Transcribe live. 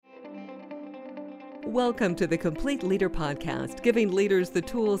Welcome to the Complete Leader Podcast, giving leaders the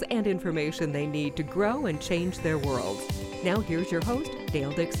tools and information they need to grow and change their worlds. Now here's your host,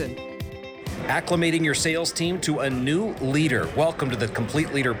 Dale Dixon. Acclimating your sales team to a new leader. Welcome to the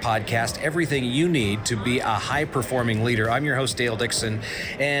Complete Leader Podcast, everything you need to be a high-performing leader. I'm your host, Dale Dixon,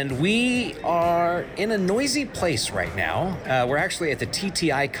 and we are in a noisy place right now. We're actually at the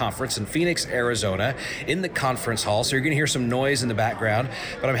TTI Conference in Phoenix, Arizona, in the conference hall, so you're going to hear some noise in the background,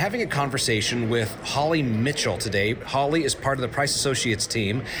 but I'm having a conversation with Holly Mitchell today. Holly is part of the Price Associates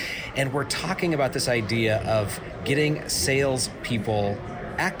team, and we're talking about this idea of getting salespeople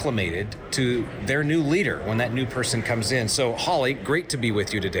acclimated to their new leader when that new person comes in. So Holly, great to be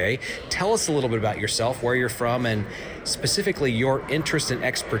with you today. Tell us a little bit about yourself, where you're from, and specifically your interest and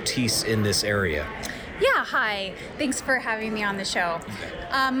expertise in this area. Yeah, hi. Thanks for having me on the show.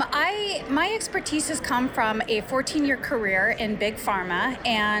 My expertise has come from a 14-year career in big pharma,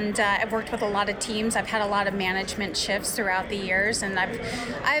 and I've worked with a lot of teams. I've had a lot of management shifts throughout the years, and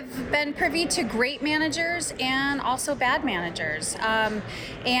I've been privy to great managers and also bad managers.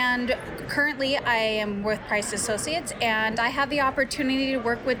 And currently, I am with Price Associates, and I have the opportunity to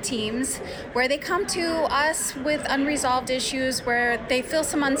work with teams where they come to us with unresolved issues, where they feel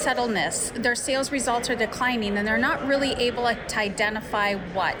some unsettledness. Their sales results are declining, and they're not really able to identify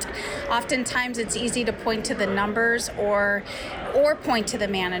what. Oftentimes, it's easy to point to the numbers or point to the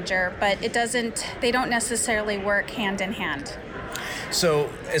manager, but they don't necessarily work hand in hand. So,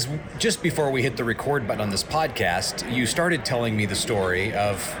 just before we hit the record button on this podcast, you started telling me the story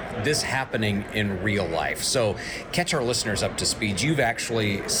of this happening in real life. So, catch our listeners up to speed. You've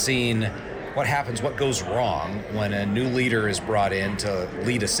actually seen what happens, what goes wrong when a new leader is brought in to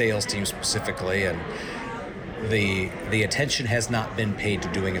lead a sales team specifically, and the attention has not been paid to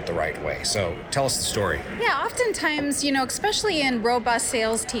doing it the right way. So tell us the story. Yeah, oftentimes, especially in robust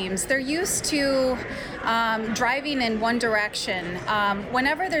sales teams, they're used to driving in one direction.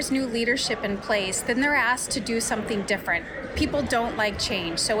 Whenever there's new leadership in place, then they're asked to do something different. People don't like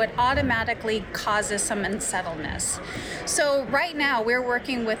change, so it automatically causes some unsettledness. So right now, we're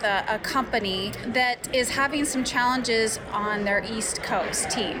working with a company that is having some challenges on their East Coast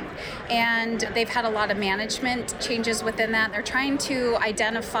team. And they've had a lot of management changes within that. They're trying to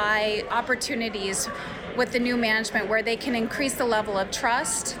identify opportunities with the new management where they can increase the level of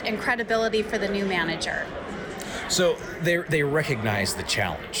trust and credibility for the new manager. So they recognize the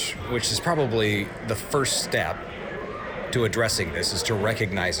challenge, which is probably the first step to addressing this, is to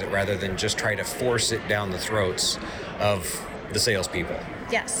recognize it rather than just try to force it down the throats of the salespeople.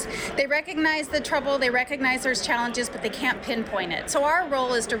 Yes, they recognize the trouble, they recognize there's challenges, but they can't pinpoint it. So our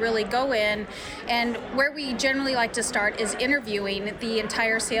role is to really go in, and where we generally like to start is interviewing the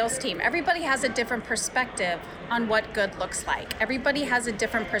entire sales team. Everybody has a different perspective on what good looks like. Everybody has a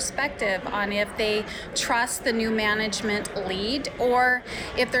different perspective on if they trust the new management lead or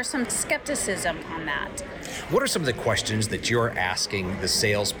if there's some skepticism on that. What are some of the questions that you're asking the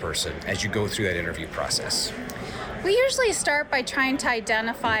salesperson as you go through that interview process? We usually start by trying to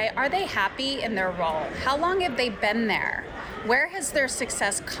identify, are they happy in their role? How long have they been there? Where has their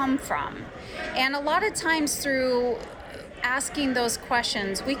success come from? And a lot of times through asking those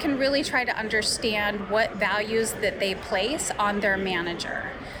questions, we can really try to understand what values that they place on their manager.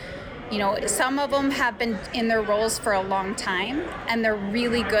 Some of them have been in their roles for a long time, and they're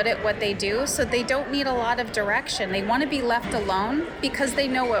really good at what they do, so they don't need a lot of direction. They want to be left alone because they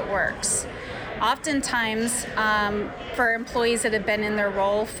know what works. Oftentimes, for employees that have been in their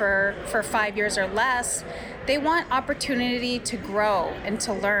role for 5 years or less, they want opportunity to grow and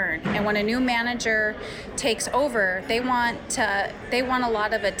to learn. And when a new manager takes over, they want a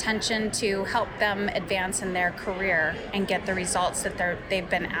lot of attention to help them advance in their career and get the results that they've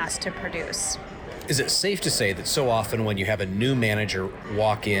been asked to produce. Is it safe to say that so often when you have a new manager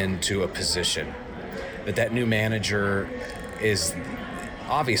walk into a position, that new manager is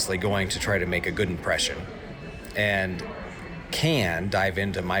obviously going to try to make a good impression and can dive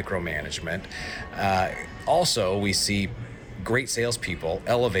into micromanagement? Also, we see great salespeople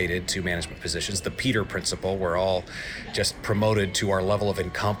elevated to management positions. The Peter principle, we're all just promoted to our level of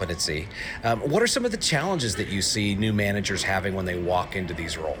incompetency. What are some of the challenges that you see new managers having when they walk into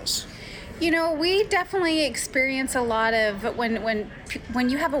these roles? We definitely experience a lot of when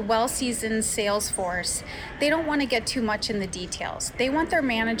you have a well-seasoned sales force, they don't want to get too much in the details. They want their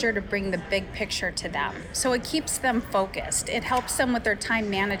manager to bring the big picture to them. So it keeps them focused. It helps them with their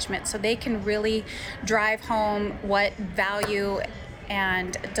time management so they can really drive home what value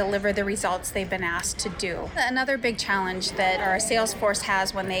and deliver the results they've been asked to do. Another big challenge that our sales force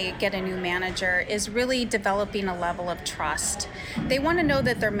has when they get a new manager is really developing a level of trust. They want to know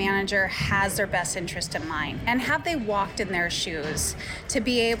that their manager has their best interest in mind, and have they walked in their shoes to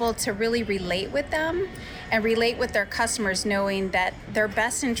be able to really relate with them and relate with their customers, knowing that their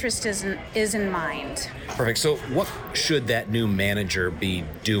best interest is in mind. Perfect. So what should that new manager be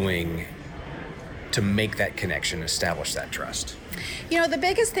doing to make that connection, establish that trust? You know, the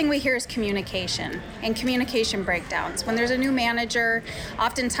biggest thing we hear is communication and communication breakdowns. When there's a new manager,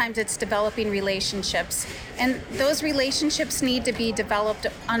 oftentimes it's developing relationships, and those relationships need to be developed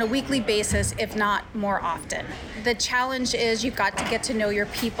on a weekly basis, if not more often. The challenge is you've got to get to know your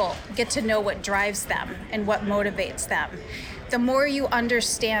people, get to know what drives them and what motivates them. The more you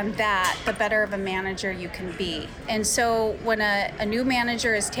understand that, the better of a manager you can be. And so when a new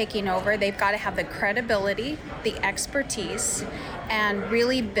manager is taking over, they've got to have the credibility, the expertise, and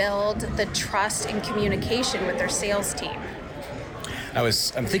really build the trust and communication with their sales team.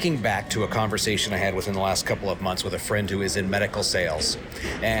 I'm thinking back to a conversation I had within the last couple of months with a friend who is in medical sales,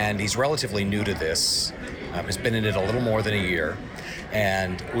 and he's relatively new to this. Has been in it a little more than a year,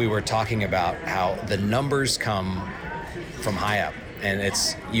 and we were talking about how the numbers come from high up, and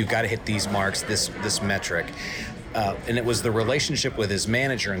it's you've got to hit these marks, this metric, and it was the relationship with his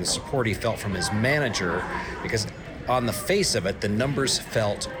manager and the support he felt from his manager, because on the face of it, the numbers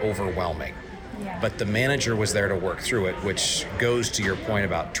felt overwhelming. Yeah. But the manager was there to work through it, which goes to your point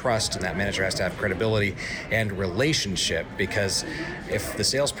about trust, and that manager has to have credibility and relationship, because if the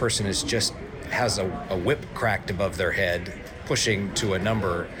salesperson has a whip cracked above their head, pushing to a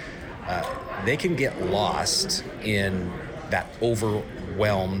number, they can get lost in that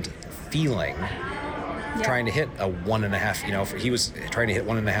overwhelmed feeling. Yeah. Trying to hit a 1.5, he was trying to hit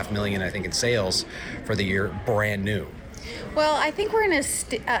 1.5 million, I think, in sales for the year, brand new. Well, I think we're in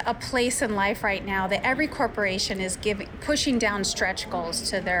a place in life right now that every corporation is pushing down stretch goals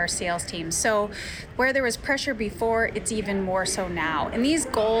to their sales team. So where there was pressure before, it's even more so now. And these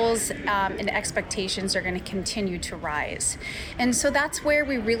goals and expectations are going to continue to rise. And so that's where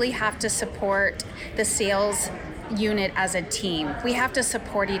we really have to support the sales unit as a team. We have to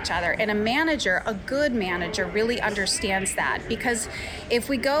support each other, and a good manager really understands that, because if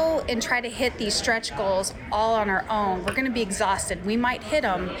we go and try to hit these stretch goals all on our own, we're going to be exhausted. We might hit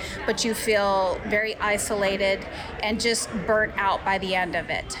them, but you feel very isolated and just burnt out by the end of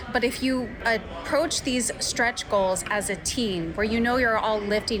it. But if you approach these stretch goals as a team, where you know you're all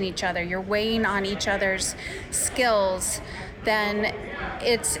lifting each other, you're weighing on each other's skills, then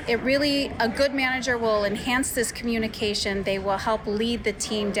a good manager will enhance this communication. They will help lead the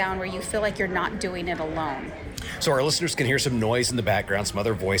team down where you feel like you're not doing it alone. So our listeners can hear some noise in the background, some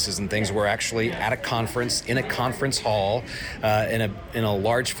other voices and things. We're actually at a conference, in a conference hall, in a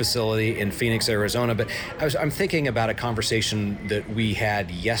large facility in Phoenix, Arizona. But I'm thinking about a conversation that we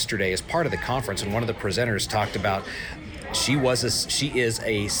had yesterday as part of the conference, and one of the presenters talked about she is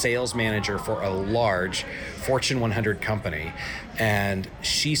a sales manager for a large Fortune 100 company, and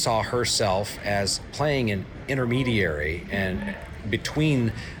she saw herself as playing an intermediary and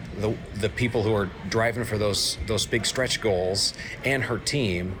between the people who are driving for those big stretch goals and her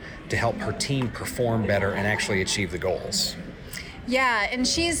team, to help her team perform better and actually achieve the goals. Yeah, and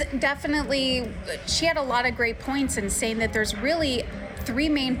she had a lot of great points in saying that there's really 3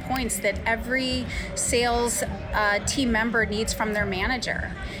 main points that every sales team member needs from their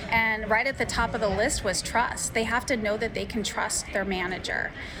manager. And right at the top of the list was trust. They have to know that they can trust their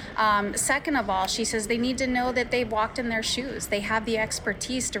manager. Second of all, she says they need to know that they've walked in their shoes. They have the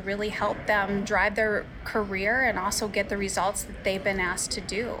expertise to really help them drive their career and also get the results that they've been asked to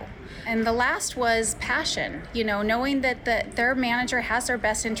do. And the last was passion, knowing that their manager has their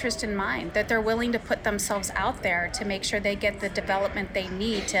best interest in mind, that they're willing to put themselves out there to make sure they get the development they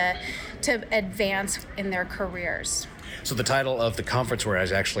need to advance in their careers. So the title of the conference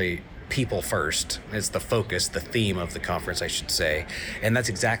is actually People First. It's the focus, the theme of the conference, I should say. And that's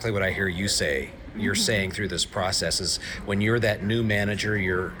exactly what I hear you say. You're saying through this process is when you're that new manager,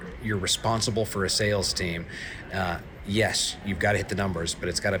 you're responsible for a sales team. Yes, you've got to hit the numbers, but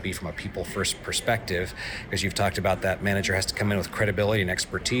it's got to be from a people first perspective, because you've talked about that manager has to come in with credibility and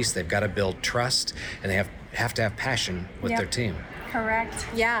expertise. They've got to build trust, and they have to have passion with their team. Correct.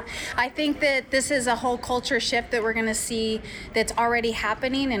 Yeah. I think that this is a whole culture shift that we're going to see that's already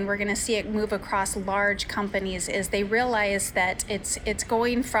happening, and we're going to see it move across large companies is they realize that it's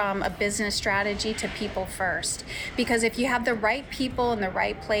going from a business strategy to people first. Because if you have the right people in the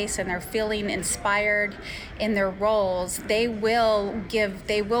right place and they're feeling inspired in their roles, they will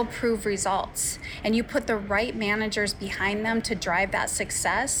prove results. And you put the right managers behind them to drive that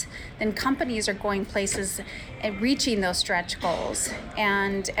success, then companies are going places and reaching those stretch goals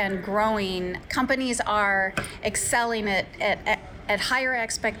and growing. Companies are excelling at higher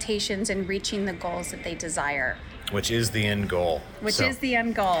expectations and reaching the goals that they desire. Which is the end goal. Is the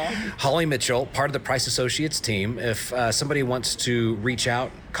end goal. Holly Mitchell, part of the Price Associates team. If somebody wants to reach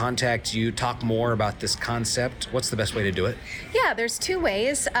out, contact you, talk more about this concept, what's the best way to do it? Yeah, there's two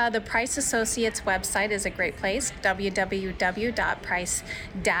ways. The Price Associates website is a great place,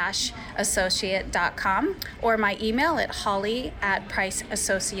 www.price-associate.com, or my email at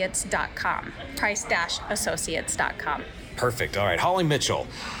holly@priceassociates.com, price-associates.com. Perfect. All right. Holly Mitchell,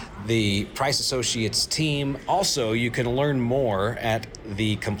 the Price Associates team. Also, you can learn more at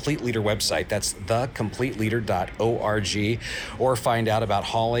the Complete Leader website. That's thecompleteleader.org, or find out about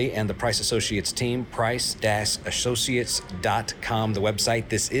Holly and the Price Associates team, price-associates.com, the website.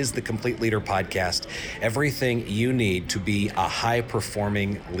 This is the Complete Leader podcast. Everything you need to be a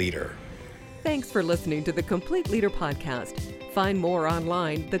high-performing leader. Thanks for listening to the Complete Leader podcast. Find more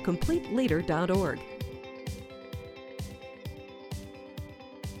online, thecompleteleader.org.